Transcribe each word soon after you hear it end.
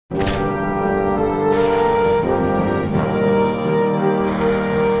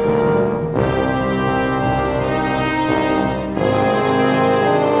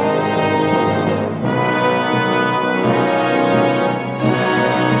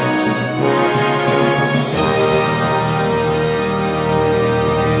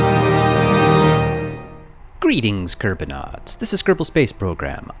Greetings, Kerbonauts. This is Kerbal Space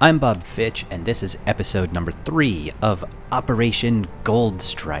Program. I'm Bob Fitch, and this is episode number 3 of Operation Gold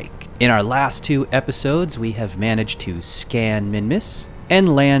Strike. In our last 2 episodes, we have managed to scan Minmus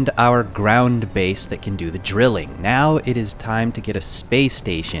and land our ground base that can do the drilling. Now it is time to get a space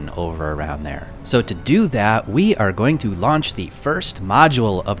station over around there. So to do that, we are going to launch the first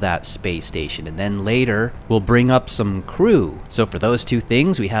module of that space station, and then later we'll bring up some crew. So for those 2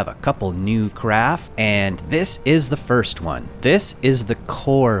 things, we have a couple new craft, and this is the first one. This is the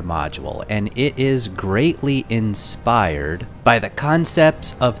core module, and it is greatly inspired by the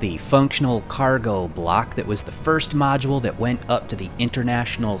concepts of the functional cargo block that was the first module that went up to the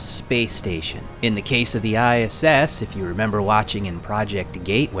International Space Station. In the case of the ISS, if you remember watching in Project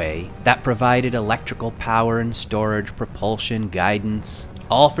Gateway, that provided electrical power and storage, propulsion, guidance,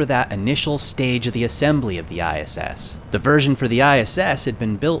 all for that initial stage of the assembly of the ISS. The version for the ISS had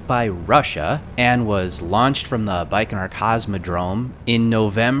been built by Russia and was launched from the Baikonur Cosmodrome in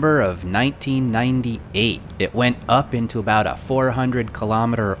November of 1998. It went up into about a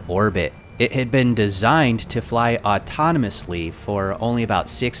 400-kilometer orbit. It had been designed to fly autonomously for only about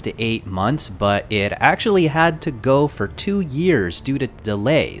 6 to 8 months, but it actually had to go for 2 years due to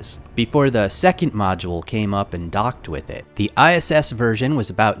delays before the second module came up and docked with it. The ISS version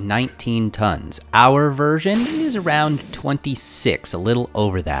was about 19 tons. Our version is around 26, a little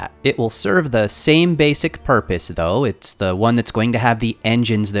over that. It will serve the same basic purpose though. It's the one that's going to have the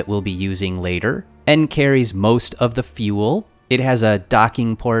engines that we'll be using later and carries most of the fuel. It has a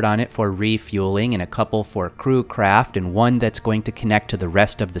docking port on it for refueling and a couple for crew craft and one that's going to connect to the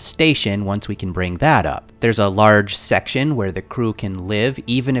rest of the station once we can bring that up. There's a large section where the crew can live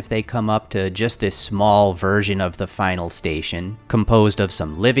even if they come up to just this small version of the final station, composed of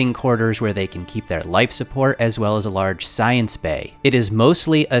some living quarters where they can keep their life support as well as a large science bay. It is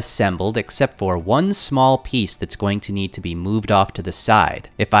mostly assembled except for one small piece that's going to need to be moved off to the side.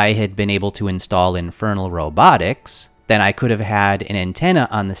 If I had been able to install Infernal Robotics, then I could have had an antenna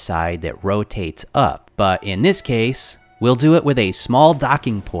on the side that rotates up. But in this case, we'll do it with a small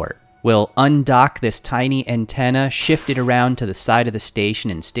docking port. We'll undock this tiny antenna, shift it around to the side of the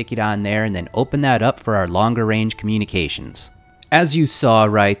station and stick it on there, and then open that up for our longer range communications. As you saw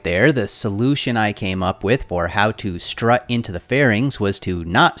right there, the solution I came up with for how to strut into the fairings was to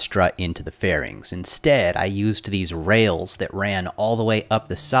not strut into the fairings. Instead, I used these rails that ran all the way up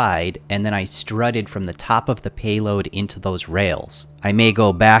the side, and then I strutted from the top of the payload into those rails. I may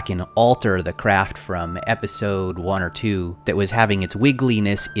go back and alter the craft from episode 1 or 2 that was having its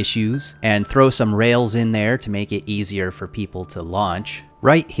wiggliness issues, and throw some rails in there to make it easier for people to launch.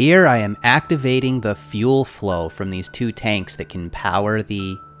 Right here, I am activating the fuel flow from these 2 tanks that can power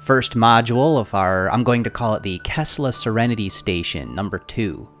the first module of our, I'm going to call it the Kesla Serenity Station, number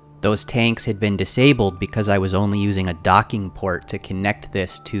 2. Those tanks had been disabled because I was only using a docking port to connect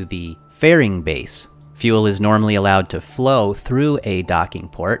this to the fairing base. Fuel is normally allowed to flow through a docking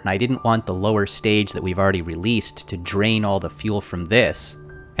port, and I didn't want the lower stage that we've already released to drain all the fuel from this,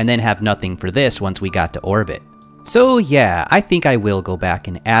 and then have nothing for this once we got to orbit. So yeah, I think I will go back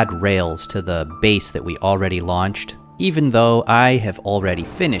and add rails to the base that we already launched, even though I have already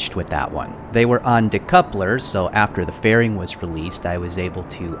finished with that one. They were on decouplers, so after the fairing was released, I was able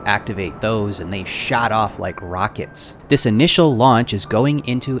to activate those and they shot off like rockets. This initial launch is going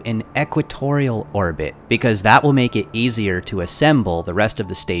into an equatorial orbit, because that will make it easier to assemble the rest of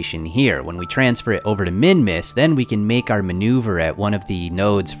the station here. When we transfer it over to Minmus, then we can make our maneuver at one of the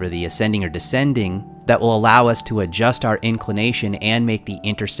nodes for the ascending or descending that will allow us to adjust our inclination and make the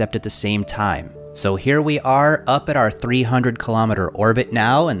intercept at the same time. So here we are up at our 300-kilometer orbit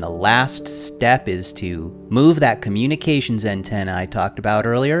now, and the last step is to move that communications antenna I talked about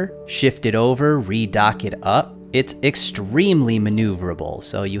earlier, shift it over, redock it up. It's extremely maneuverable,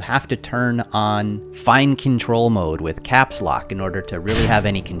 so you have to turn on fine control mode with caps lock in order to really have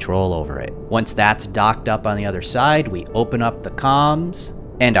any control over it. Once that's docked up on the other side, we open up the comms,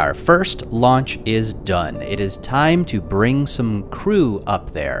 and our first launch is done. It is time to bring some crew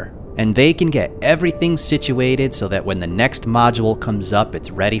up there, and they can get everything situated so that when the next module comes up,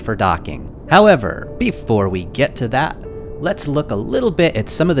 it's ready for docking. However, before we get to that, let's look a little bit at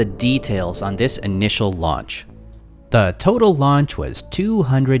some of the details on this initial launch. The total launch was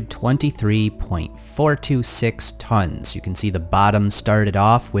 223.426 tons. You can see the bottom started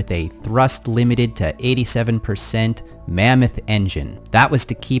off with a thrust limited to 87%, mammoth engine. That was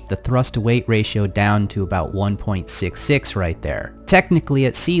to keep the thrust-to-weight ratio down to about 1.66 right there. Technically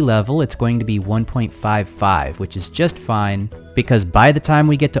at sea level, it's going to be 1.55, which is just fine, because by the time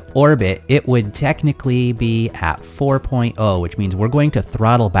we get to orbit, it would technically be at 4.0, which means we're going to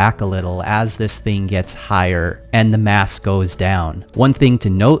throttle back a little as this thing gets higher and the mass goes down. One thing to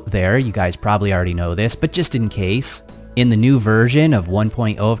note there, you guys probably already know this, but just in case, in the new version of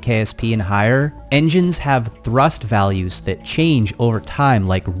 1.0 of KSP and higher, engines have thrust values that change over time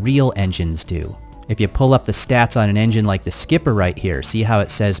like real engines do. If you pull up the stats on an engine like the Skipper right here, see how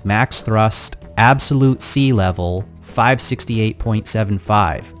it says max thrust, absolute sea level,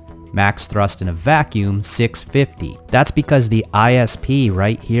 568.75. Max thrust in a vacuum, 650. That's because the ISP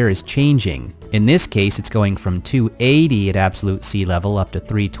right here is changing. In this case, it's going from 280 at absolute sea level up to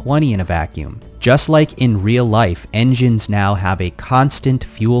 320 in a vacuum. Just like in real life, engines now have a constant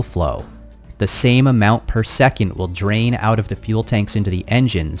fuel flow. The same amount per second will drain out of the fuel tanks into the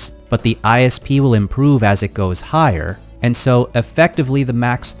engines, but the ISP will improve as it goes higher, and so effectively the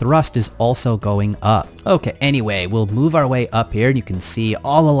max thrust is also going up. Okay, anyway, we'll move our way up here and you can see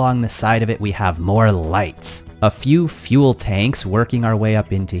all along the side of it we have more lights. A few fuel tanks working our way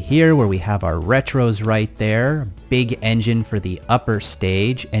up into here where we have our retros right there, big engine for the upper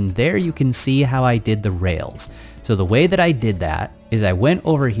stage, and there you can see how I did the rails. So the way that I did that is I went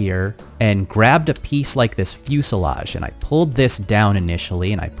over here and grabbed a piece like this fuselage and I pulled this down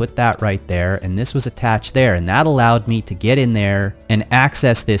initially and I put that right there and this was attached there, and that allowed me to get in there and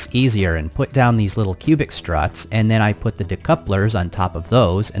access this easier and put down these little cubic struts, and then I put the decouplers on top of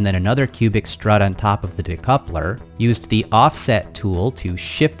those and then another cubic strut on top of the decoupler, used the offset tool to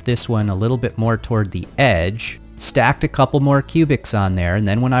shift this one a little bit more toward the edge, stacked a couple more cubics on there, and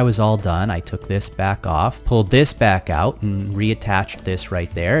then when I was all done, I took this back off, pulled this back out, and reattached this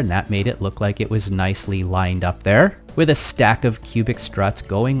right there, and that made it look like it was nicely lined up there, with a stack of cubic struts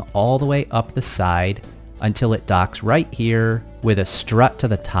going all the way up the side until it docks right here with a strut to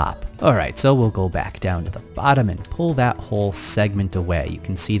the top. Alright, so we'll go back down to the bottom and pull that whole segment away. You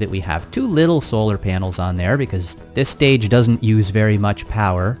can see that we have two little solar panels on there because this stage doesn't use very much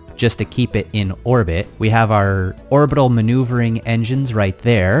power just to keep it in orbit. We have our orbital maneuvering engines right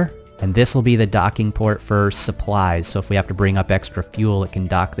there, and this will be the docking port for supplies. So if we have to bring up extra fuel, it can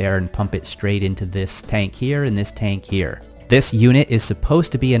dock there and pump it straight into this tank here and this tank here. This unit is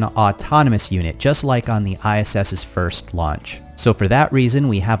supposed to be an autonomous unit, just like on the ISS's first launch. So for that reason,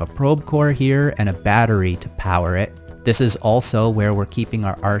 we have a probe core here and a battery to power it. This is also where we're keeping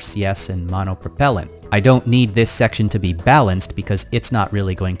our RCS and monopropellant. I don't need this section to be balanced because it's not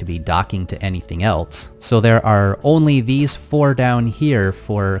really going to be docking to anything else. So there are only these four down here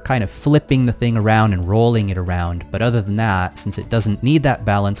for kind of flipping the thing around and rolling it around. But other than that, since it doesn't need that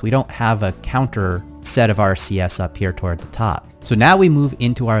balance, we don't have a counter set of RCS up here toward the top. So now we move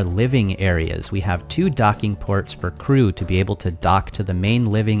into our living areas. We have two docking ports for crew to be able to dock to the main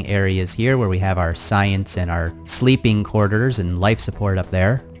living areas here where we have our science and our sleeping quarters and life support up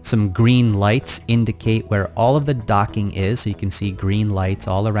there. Some green lights indicate where all of the docking is, so you can see green lights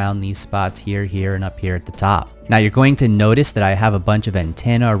all around these spots here, here, and up here at the top. Now you're going to notice that I have a bunch of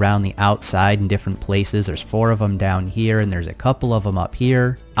antenna around the outside in different places. There's 4 of them down here, and there's a couple of them up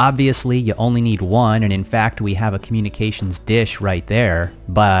here. Obviously, you only need one, and in fact, we have a communications dish right there,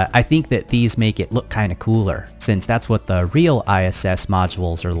 but I think that these make it look kind of cooler, since that's what the real ISS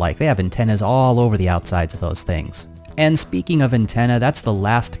modules are like. They have antennas all over the outsides of those things. And speaking of antenna, that's the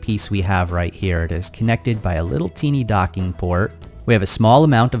last piece we have right here. It is connected by a little teeny docking port. We have a small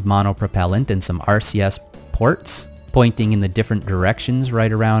amount of monopropellant and some RCS ports pointing in the different directions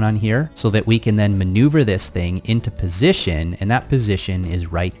right around on here so that we can then maneuver this thing into position, and that position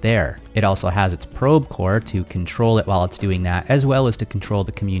is right there. It also has its probe core to control it while it's doing that, as well as to control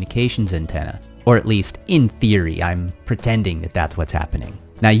the communications antenna. Or at least in theory, I'm pretending that that's what's happening.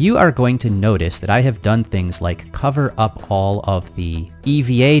 Now you are going to notice that I have done things like cover up all of the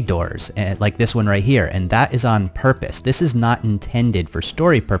EVA doors, like this one right here, and that is on purpose. This is not intended for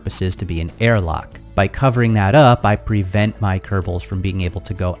story purposes to be an airlock. By covering that up, I prevent my Kerbals from being able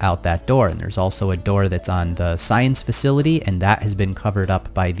to go out that door. And there's also a door that's on the science facility, and that has been covered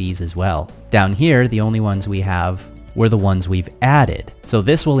up by these as well. Down here, the only ones we have were the ones we've added. So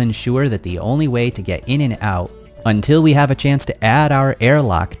this will ensure that the only way to get in and out until we have a chance to add our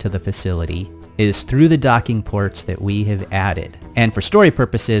airlock to the facility is through the docking ports that we have added. And for story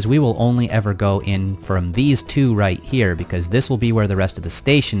purposes, we will only ever go in from these two right here because this will be where the rest of the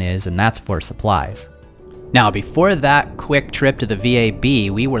station is, and that's for supplies. Now, before that quick trip to the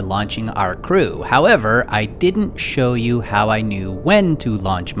VAB, we were launching our crew. However, I didn't show you how I knew when to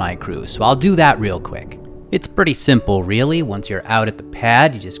launch my crew, so I'll do that real quick. It's pretty simple, really. Once you're out at the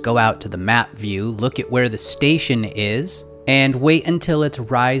pad, you just go out to the map view, look at where the station is, and wait until it's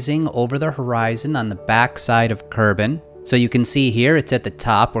rising over the horizon on the back side of Kerbin. So you can see here, it's at the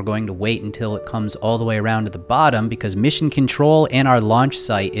top. We're going to wait until it comes all the way around to the bottom because mission control and our launch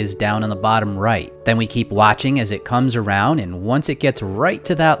site is down on the bottom right. Then we keep watching as it comes around, and once it gets right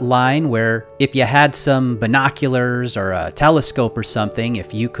to that line where if you had some binoculars or a telescope or something,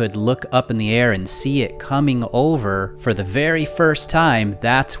 if you could look up in the air and see it coming over for the very first time,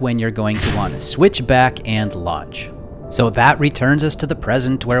 that's when you're going to want to switch back and launch. So that returns us to the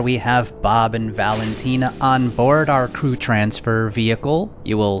present where we have Bob and Valentina on board our crew transfer vehicle.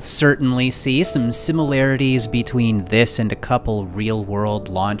 You will certainly see some similarities between this and a couple real-world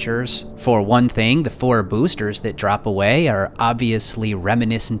launchers. For one thing, the 4 boosters that drop away are obviously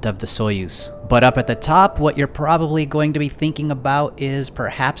reminiscent of the Soyuz. But up at the top, what you're probably going to be thinking about is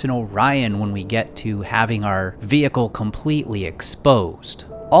perhaps an Orion when we get to having our vehicle completely exposed.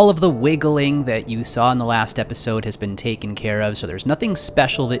 All of the wiggling that you saw in the last episode has been taken care of, so there's nothing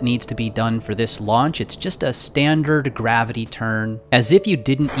special that needs to be done for this launch. It's just a standard gravity turn, as if you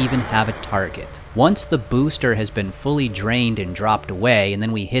didn't even have a target. Once the booster has been fully drained and dropped away, and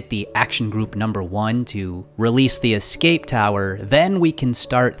then we hit the action group number 1 to release the escape tower, then we can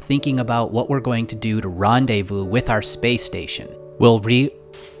start thinking about what we're going to do to rendezvous with our space station.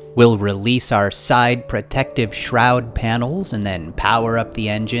 We'll release our side protective shroud panels and then power up the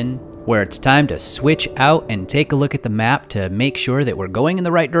engine, where it's time to switch out and take a look at the map to make sure that we're going in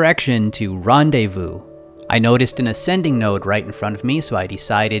the right direction to rendezvous. I noticed an ascending node right in front of me, so I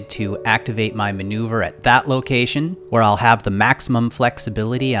decided to activate my maneuver at that location, where I'll have the maximum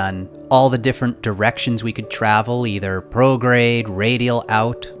flexibility on all the different directions we could travel, either prograde, radial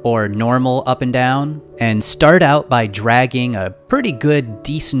out, or normal up and down, and start out by dragging a pretty good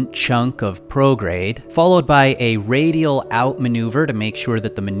decent chunk of prograde, followed by a radial out maneuver to make sure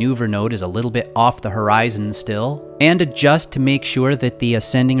that the maneuver node is a little bit off the horizon still, and adjust to make sure that the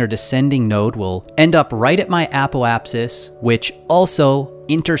ascending or descending node will end up right at my apoapsis, which also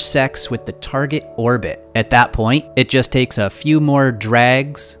intersects with the target orbit. At that point, it just takes a few more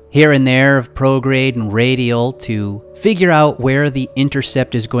drags here and there of prograde and radial to figure out where the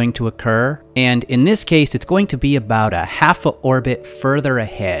intercept is going to occur, and in this case it's going to be about a half a orbit further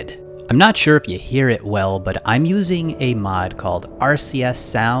ahead. I'm not sure if you hear it well, but I'm using a mod called RCS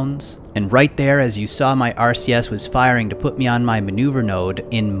Sounds, and right there as you saw my RCS was firing to put me on my maneuver node,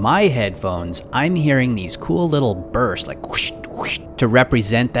 in my headphones I'm hearing these cool little bursts like whoosh, whoosh, to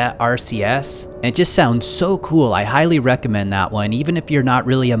represent that RCS. And it just sounds so cool. I highly recommend that one, even if you're not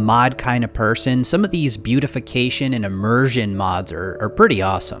really a mod kind of person. Some of these beautification and immersion mods are pretty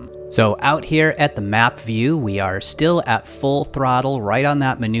awesome. So out here at the map view, we are still at full throttle right on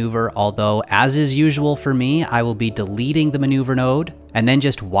that maneuver, although as is usual for me, I will be deleting the maneuver node and then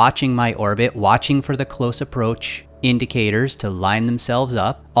just watching my orbit, watching for the close approach indicators to line themselves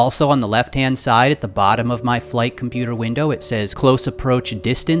up. Also on the left-hand side at the bottom of my flight computer window, it says close approach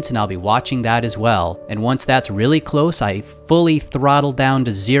distance, and I'll be watching that as well. And once that's really close, I fully throttle down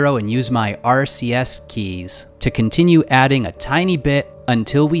to 0 and use my RCS keys to continue adding a tiny bit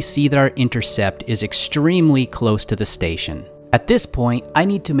until we see that our intercept is extremely close to the station. At this point, I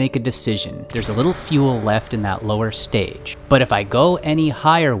need to make a decision. There's a little fuel left in that lower stage, but if I go any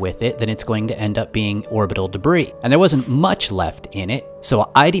higher with it, then it's going to end up being orbital debris, and there wasn't much left in it,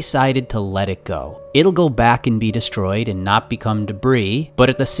 so I decided to let it go. It'll go back and be destroyed and not become debris, but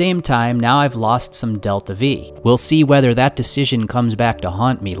at the same time, now I've lost some delta V. We'll see whether that decision comes back to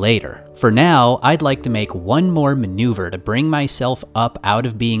haunt me later. For now, I'd like to make one more maneuver to bring myself up out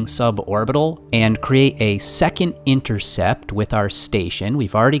of being suborbital and create a second intercept with our station.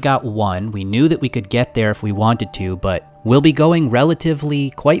 We've already got one. We knew that we could get there if we wanted to, but we'll be going relatively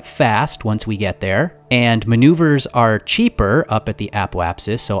quite fast once we get there, and maneuvers are cheaper up at the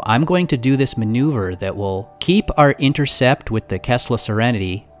apoapsis, so I'm going to do this maneuver that will keep our intercept with the Kesla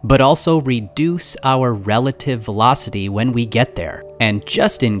Serenity, but also reduce our relative velocity when we get there, and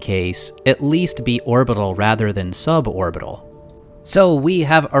just in case, at least be orbital rather than suborbital. So we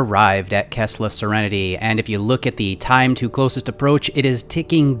have arrived at Kesla Serenity, and if you look at the time to closest approach, it is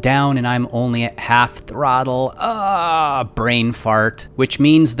ticking down and I'm only at half throttle. Brain fart. Which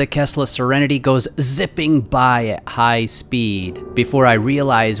means the Kesla Serenity goes zipping by at high speed. Before I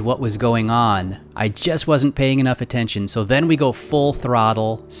realize what was going on, I just wasn't paying enough attention, so then we go full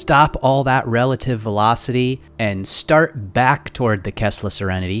throttle, stop all that relative velocity, and start back toward the Kesla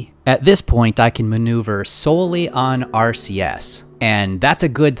Serenity. At this point, I can maneuver solely on RCS. And that's a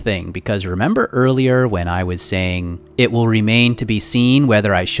good thing, because remember earlier when I was saying it will remain to be seen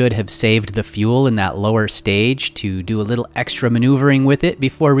whether I should have saved the fuel in that lower stage to do a little extra maneuvering with it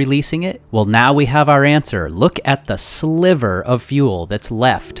before releasing it? Well, now we have our answer. Look at the sliver of fuel that's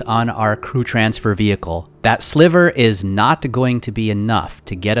left on our crew transfer vehicle. That sliver is not going to be enough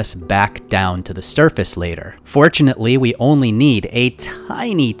to get us back down to the surface later. Fortunately, we only need a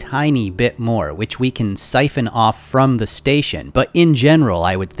tiny bit more, which we can siphon off from the station. But in general,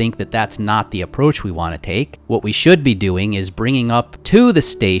 I would think that that's not the approach we want to take. What we should be doing is bringing up to the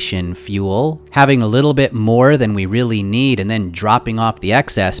station fuel, having a little bit more than we really need, and then dropping off the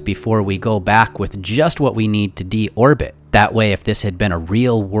excess before we go back with just what we need to deorbit. That way, if this had been a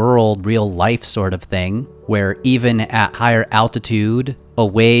real world, real life sort of thing, where even at higher altitude,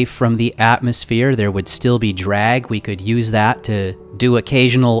 away from the atmosphere, there would still be drag, we could use that to do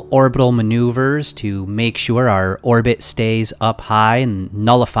occasional orbital maneuvers to make sure our orbit stays up high and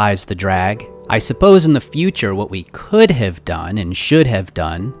nullifies the drag. I suppose in the future what we could have done and should have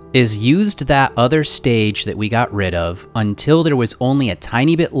done is used that other stage that we got rid of until there was only a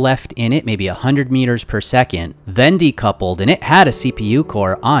tiny bit left in it, maybe 100 meters per second, then decoupled, and it had a CPU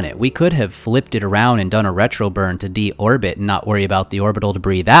core on it. We could have flipped it around and done a retro burn to deorbit and not worry about the orbital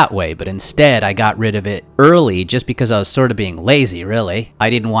debris that way, but instead I got rid of it early just because I was sort of being lazy, really. I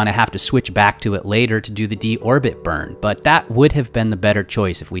didn't want to have to switch back to it later to do the deorbit burn, but that would have been the better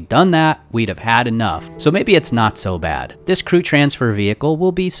choice. If we'd done that, we'd have had enough. So maybe it's not so bad. This crew transfer vehicle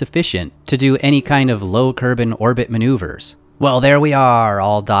will be sufficient to do any kind of low carbon orbit maneuvers. Well, there we are,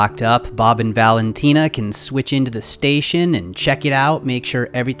 all docked up. Bob and Valentina can switch into the station and check it out, make sure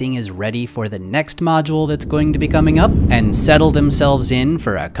everything is ready for the next module that's going to be coming up, and settle themselves in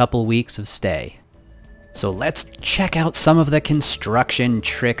for a couple weeks of stay. So let's check out some of the construction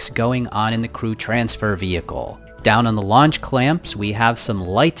tricks going on in the crew transfer vehicle. Down on the launch clamps, we have some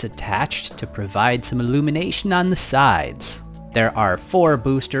lights attached to provide some illumination on the sides. There are 4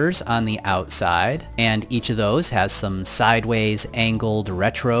 boosters on the outside, and each of those has some sideways angled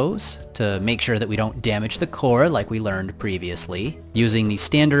retros to make sure that we don't damage the core like we learned previously. Using the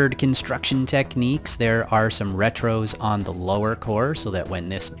standard construction techniques, there are some retros on the lower core so that when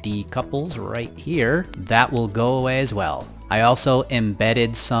this decouples right here, that will go away as well. I also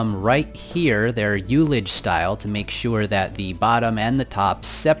embedded some right here, they're Ullage style, to make sure that the bottom and the top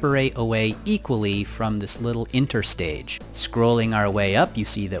separate away equally from this little interstage. Scrolling our way up, you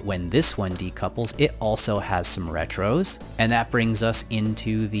see that when this one decouples, it also has some retros. And that brings us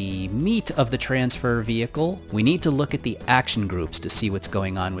into the meat of the transfer vehicle. We need to look at the action groups to see what's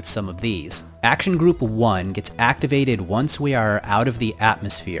going on with some of these. Action Group 1 gets activated once we are out of the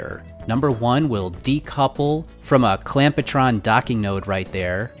atmosphere. Number 1 will decouple from a Clampetron docking node right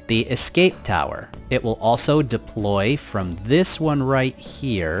there, the escape tower. It will also deploy from this one right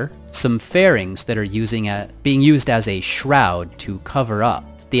here some fairings that are being used as a shroud to cover up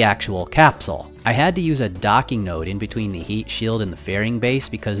the actual capsule. I had to use a docking node in between the heat shield and the fairing base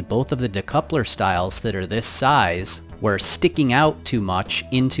because both of the decoupler styles that are this size were sticking out too much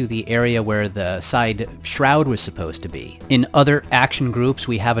into the area where the side shroud was supposed to be. In other action groups,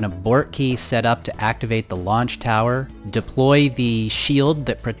 we have an abort key set up to activate the launch tower, deploy the shield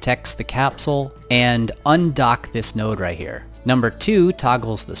that protects the capsule, and undock this node right here. Number 2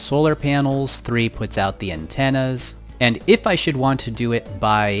 toggles the solar panels, 3 puts out the antennas, and if I should want to do it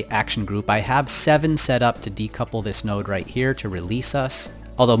by action group, I have 7 set up to decouple this node right here to release us.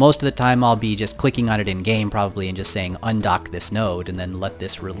 Although most of the time I'll be just clicking on it in game probably and just saying undock this node and then let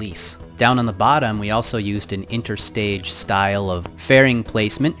this release. Down on the bottom, we also used an interstage style of fairing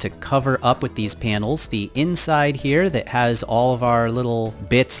placement to cover up with these panels. The inside here that has all of our little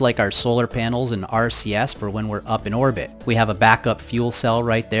bits like our solar panels and RCS for when we're up in orbit. We have a backup fuel cell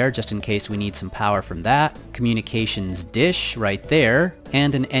right there just in case we need some power from that. Communications dish right there,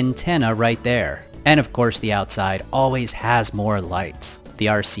 and an antenna right there. And of course the outside always has more lights. The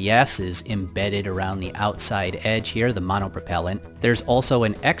RCS is embedded around the outside edge here, the monopropellant. There's also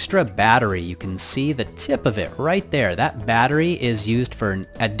an extra battery. You can see the tip of it right there. That battery is used for an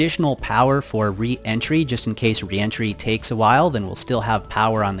additional power for re-entry, just in case re-entry takes a while, then we'll still have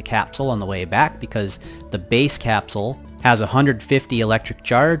power on the capsule on the way back because the base capsule has 150 electric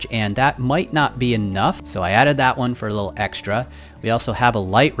charge and that might not be enough, so I added that one for a little extra. We also have a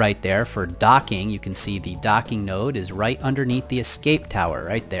light right there for docking. You can see the docking node is right underneath the escape tower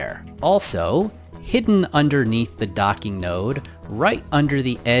right there. Also, hidden underneath the docking node, right under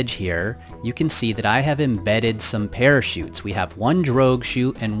the edge here, you can see that I have embedded some parachutes. We have one drogue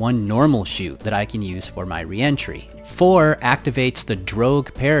chute and one normal chute that I can use for my reentry. 4 activates the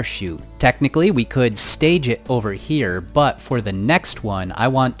drogue parachute. Technically, we could stage it over here, but for the next one, I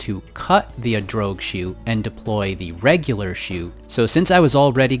want to cut the drogue chute and deploy the regular chute. So since I was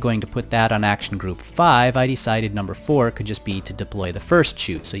already going to put that on action group 5, I decided number 4 could just be to deploy the first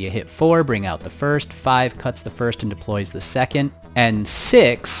chute. So you hit 4, bring out the first, 5 cuts the first and deploys the second, and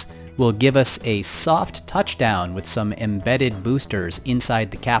 6 will give us a soft touchdown with some embedded boosters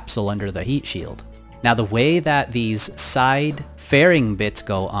inside the capsule under the heat shield. Now the way that these side fairing bits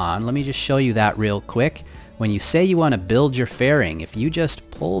go on, let me just show you that real quick. When you say you want to build your fairing, if you just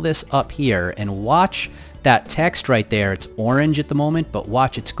pull this up here and watch that text right there, it's orange at the moment, but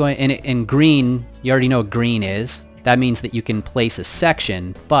watch, it's going, in green, you already know what green is. That means that you can place a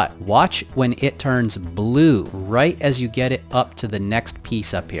section, but watch when it turns blue right as you get it up to the next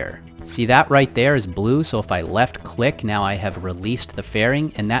piece up here. See that right there is blue, so if I left click, now I have released the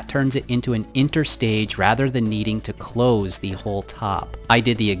fairing, and that turns it into an interstage rather than needing to close the whole top. I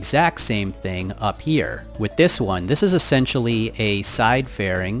did the exact same thing up here. With this one, this is essentially a side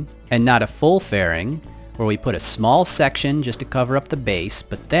fairing and not a full fairing, where we put a small section just to cover up the base,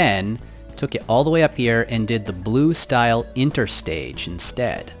 but then took it all the way up here and did the blue style interstage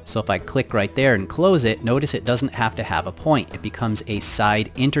instead. So if I click right there and close it, notice it doesn't have to have a point. It becomes a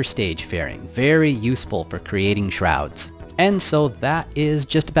side interstage fairing. Very useful for creating shrouds. And so that is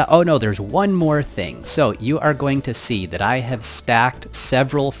just about, oh no, there's one more thing. So you are going to see that I have stacked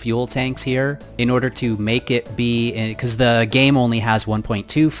several fuel tanks here in order to make it be, because the game only has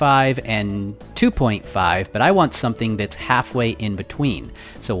 1.25 and 2.5, but I want something that's halfway in between.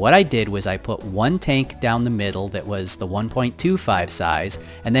 So what I did was I put one tank down the middle that was the 1.25 size,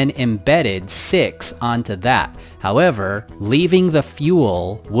 and then embedded 6 onto that. However, leaving the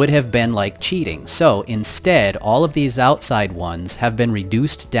fuel would have been like cheating. So instead, all of these outside ones have been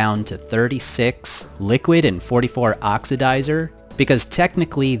reduced down to 36 liquid and 44 oxidizer, because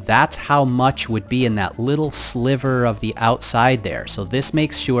technically that's how much would be in that little sliver of the outside there. So this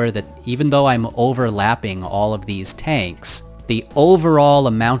makes sure that even though I'm overlapping all of these tanks, the overall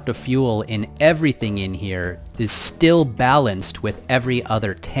amount of fuel in everything in here is still balanced with every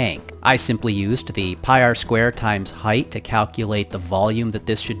other tank. I simply used the pi r squared times height to calculate the volume that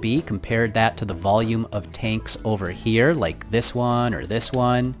this should be, compared that to the volume of tanks over here, like this one or this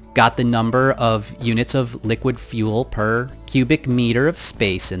one. Got the number of units of liquid fuel per cubic meter of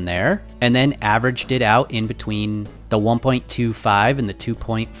space in there, and then averaged it out in between the 1.25 and the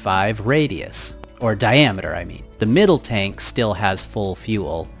 2.5 radius, or diameter, I mean. The middle tank still has full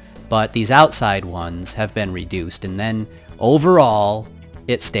fuel, but these outside ones have been reduced, and then overall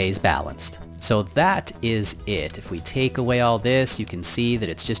it stays balanced. So that is it. If we take away all this, you can see that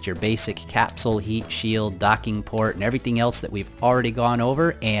it's just your basic capsule, heat shield, docking port, and everything else that we've already gone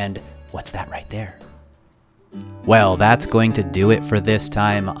over. And what's that right there? Well, that's going to do it for this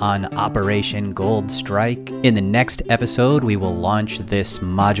time on Operation Gold Strike. In the next episode, we will launch this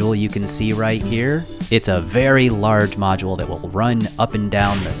module you can see right here. It's a very large module that will run up and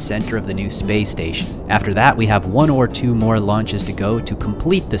down the center of the new space station. After that, we have 1 or 2 more launches to go to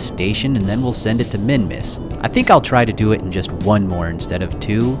complete the station, and then we'll send it to Minmus. I think I'll try to do it in just 1 more instead of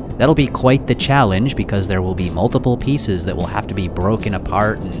 2. That'll be quite the challenge, because there will be multiple pieces that will have to be broken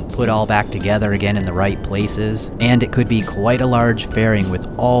apart and put all back together again in the right places. And it could be quite a large fairing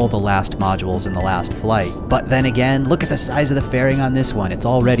with all the last modules in the last flight. But then again, look at the size of the fairing on this one. It's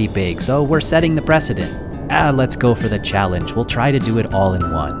already big, so we're setting the precedent. Let's go for the challenge. We'll try to do it all in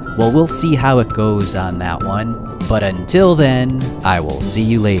one. Well, we'll see how it goes on that one. But until then, I will see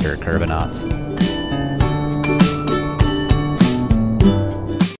you later, Curvinauts.